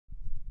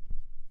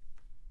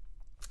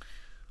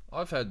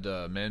I've had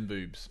man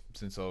boobs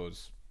since I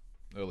was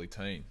early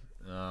teen.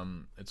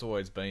 It's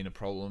always been a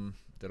problem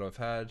that I've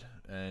had,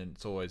 and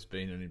it's always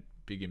been a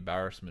big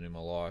embarrassment in my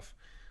life.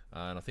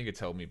 And I think it's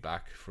held me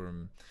back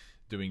from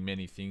doing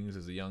many things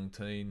as a young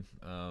teen.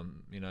 I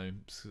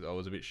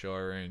was a bit shy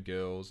around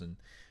girls, and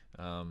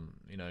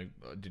I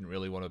didn't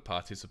really want to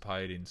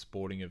participate in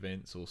sporting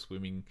events or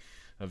swimming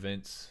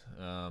events.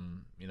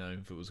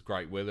 If it was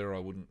great weather, I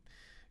wouldn't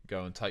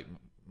go and take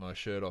my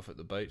shirt off at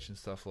the beach and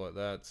stuff like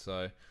that.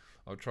 So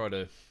I try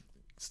to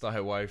stay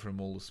away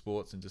from all the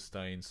sports and just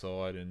stay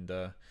inside and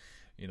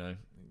you know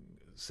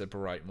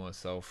separate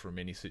myself from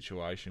any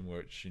situation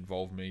which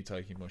involved me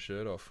taking my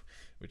shirt off,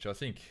 which I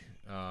think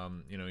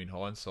in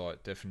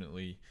hindsight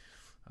definitely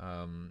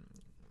um,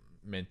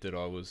 meant that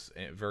I was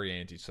very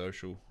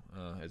antisocial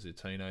as a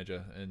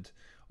teenager, and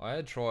I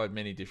had tried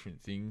many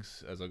different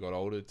things as I got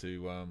older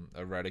to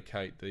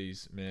eradicate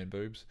these man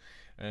boobs,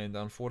 and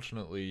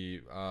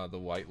unfortunately the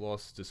weight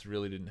loss just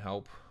really didn't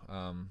help.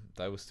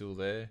 They were still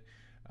there.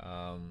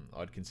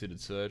 I'd considered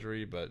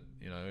surgery, but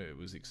it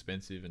was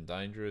expensive and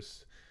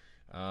dangerous.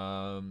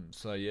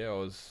 So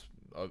yeah,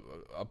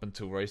 up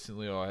until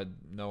recently I had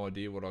no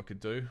idea what I could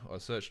do. I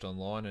searched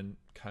online and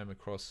came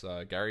across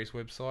Gary's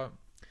website,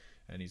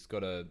 and he's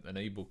got an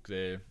ebook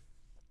there,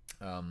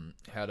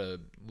 how to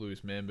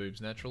lose man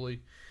boobs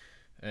naturally.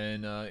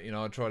 And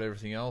I tried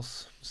everything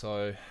else,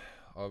 so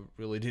I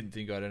really didn't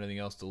think I had anything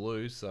else to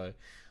lose. So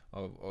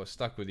I was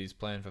stuck with his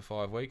plan for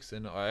 5 weeks,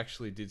 and I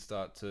actually did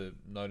start to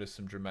notice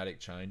some dramatic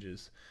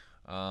changes.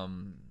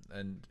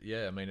 And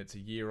yeah, I mean, it's a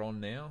year on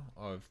now.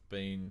 I've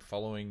been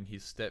following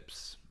his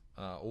steps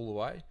all the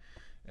way,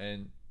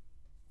 and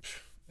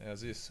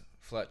how's this?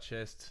 Flat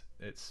chest.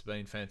 It's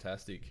been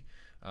fantastic.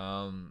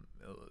 Um,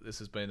 this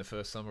has been the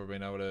first summer I've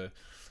been able to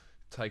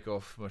take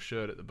off my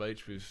shirt at the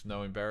beach with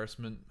no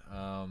embarrassment.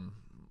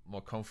 My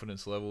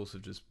confidence levels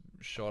have just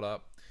shot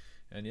up,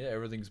 and yeah,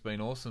 everything's been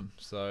awesome.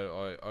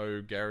 So I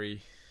owe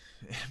Gary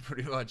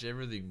pretty much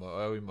everything. I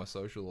owe him my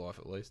social life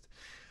at least.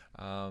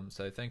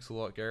 So thanks a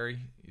lot, Gary.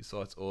 Your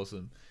site's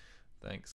awesome. Thanks.